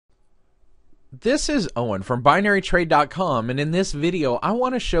This is Owen from BinaryTrade.com, and in this video I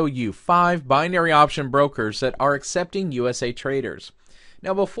want to show you 5 binary option brokers that are accepting USA traders.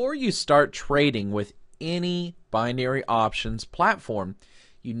 Now before you start trading with any binary options platform,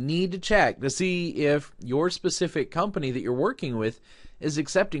 you need to check to see if your specific company that you're working with is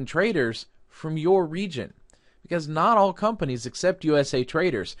accepting traders from your region, because not all companies accept USA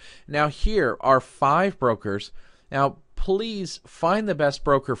traders. Now here are 5 brokers. Now please find the best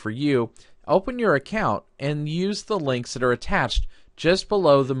broker for you. Open your account and use the links that are attached just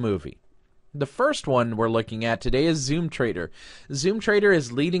below the movie. The first one we're looking at today is ZoomTrader. ZoomTrader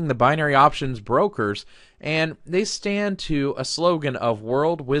is leading the binary options brokers, and they stand to a slogan of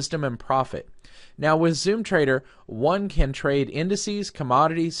world, wisdom, and profit. Now with ZoomTrader, one can trade indices,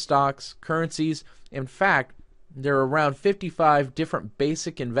 commodities, stocks, currencies. In fact, there are around 55 different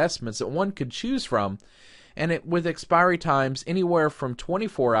basic investments that one could choose from, and with expiry times anywhere from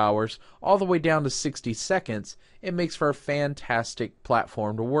 24 hours all the way down to 60 seconds, it makes for a fantastic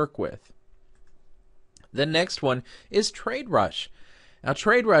platform to work with. The next one is TradeRush. Now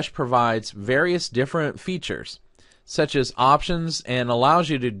TradeRush provides various different features, such as options, and allows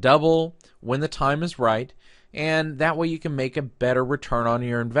you to double when the time is right, and that way you can make a better return on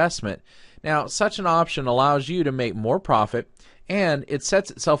your investment. Now such an option allows you to make more profit, and it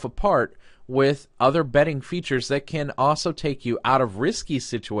sets itself apart with other betting features that can also take you out of risky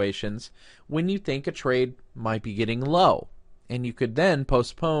situations when you think a trade might be getting low, and you could then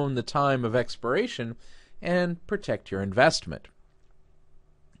postpone the time of expiration and protect your investment.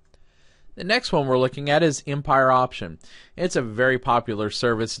 The next one we're looking at is Empire Option. It's a very popular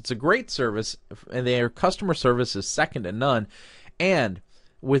service. It's a great service, and their customer service is second to none, and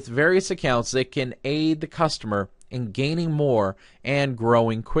with various accounts they can aid the customer in gaining more and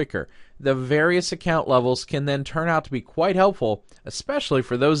growing quicker. The various account levels can then turn out to be quite helpful, especially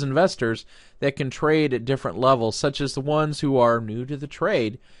for those investors that can trade at different levels, such as the ones who are new to the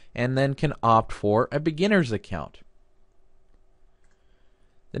trade and then can opt for a beginner's account.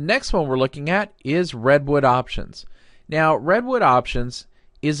 The next one we're looking at is Redwood Options. Now, Redwood Options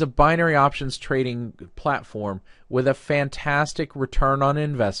is a binary options trading platform with a fantastic return on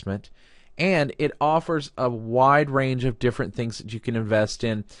investment, and it offers a wide range of different things that you can invest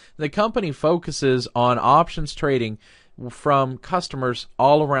in. The company focuses on options trading from customers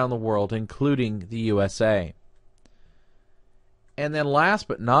all around the world, including the USA. And then last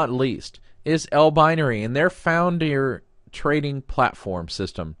but not least is LBinary and their founder trading platform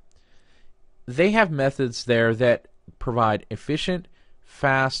system. They have methods there that provide efficient,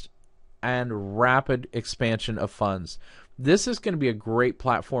 fast, and rapid expansion of funds. This is going to be a great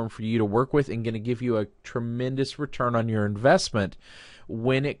platform for you to work with and going to give you a tremendous return on your investment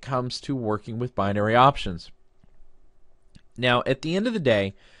when it comes to working with binary options. Now, at the end of the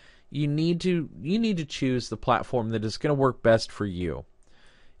day, you need to choose the platform that is going to work best for you.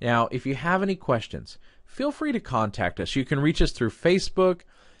 Now, if you have any questions, feel free to contact us. You can reach us through Facebook.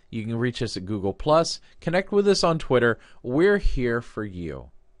 You can reach us at Google+. Connect with us on Twitter. We're here for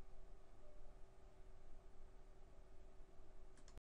you.